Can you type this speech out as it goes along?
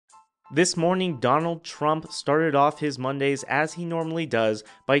This morning, Donald Trump started off his Mondays as he normally does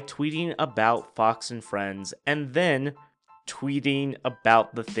by tweeting about Fox and Friends and then tweeting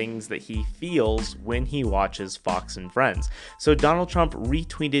about the things that he feels when he watches Fox and Friends. So Donald Trump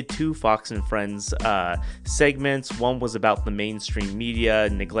retweeted two Fox and Friends segments. One was about the mainstream media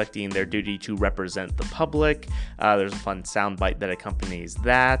neglecting their duty to represent the public. There's a fun soundbite that accompanies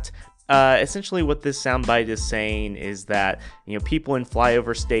that. Essentially what this soundbite is saying is that, people in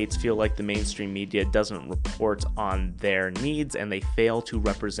flyover states feel like the mainstream media doesn't report on their needs and they fail to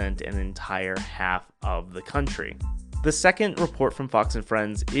represent an entire half of the country. The second report from Fox and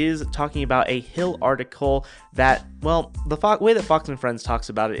Friends is talking about a Hill article that, the way that Fox and Friends talks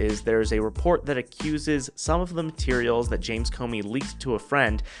about it is there's a report that accuses some of the materials that James Comey leaked to a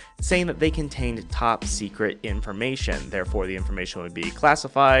friend, saying that they contained top secret information. Therefore, the information would be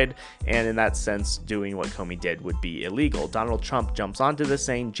classified, and in that sense, doing what Comey did would be illegal. Donald Trump jumps onto this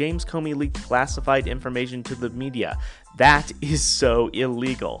saying James Comey leaked classified information to the media. That is so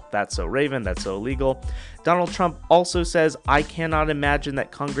illegal. That's so Raven. That's so illegal. Donald Trump also says, I cannot imagine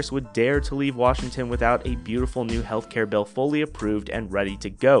that Congress would dare to leave Washington without a beautiful new healthcare bill fully approved and ready to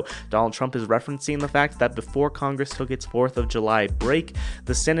go. Donald Trump is referencing the fact that before Congress took its 4th of July break,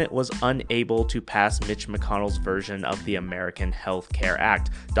 the Senate was unable to pass Mitch McConnell's version of the American Health Care Act.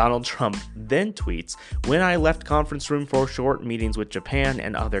 Donald Trump then tweets, when I left conference room for short meetings with Japan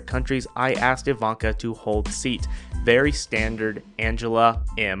and other countries, I asked Ivanka to hold seat. Very standard. Angela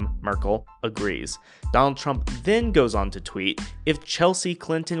M. Merkel agrees. Donald Trump then goes on to tweet, if Chelsea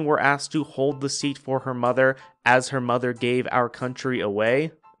Clinton were asked to hold the seat for her mother as her mother gave our country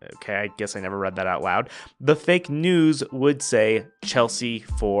away, okay, I guess I never read that out loud, the fake news would say Chelsea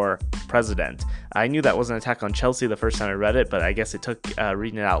for president. I knew that was an attack on Chelsea the first time I read it, but I guess it took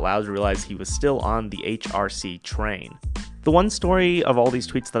reading it out loud to realize he was still on the HRC train. The one story of all these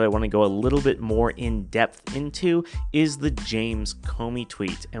tweets that I want to go a little bit more in depth into is the James Comey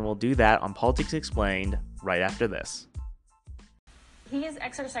tweet, and we'll do that on Politics Explained right after this. He is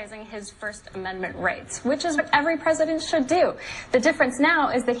exercising his First Amendment rights, which is what every president should do. The difference now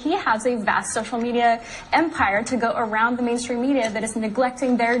is that he has a vast social media empire to go around the mainstream media that is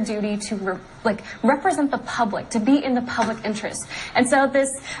neglecting their duty to represent the public, to be in the public interest. And so this,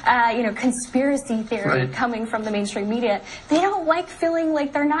 conspiracy theory coming from the mainstream media, they don't like feeling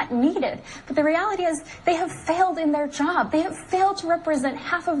like they're not needed. But the reality is they have failed in their job. They have failed to represent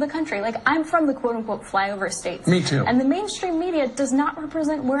half of the country. Like, I'm from the quote-unquote flyover states. Me too. And the mainstream media does not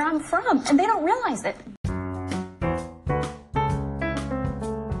represent where I'm from, and they don't realize it.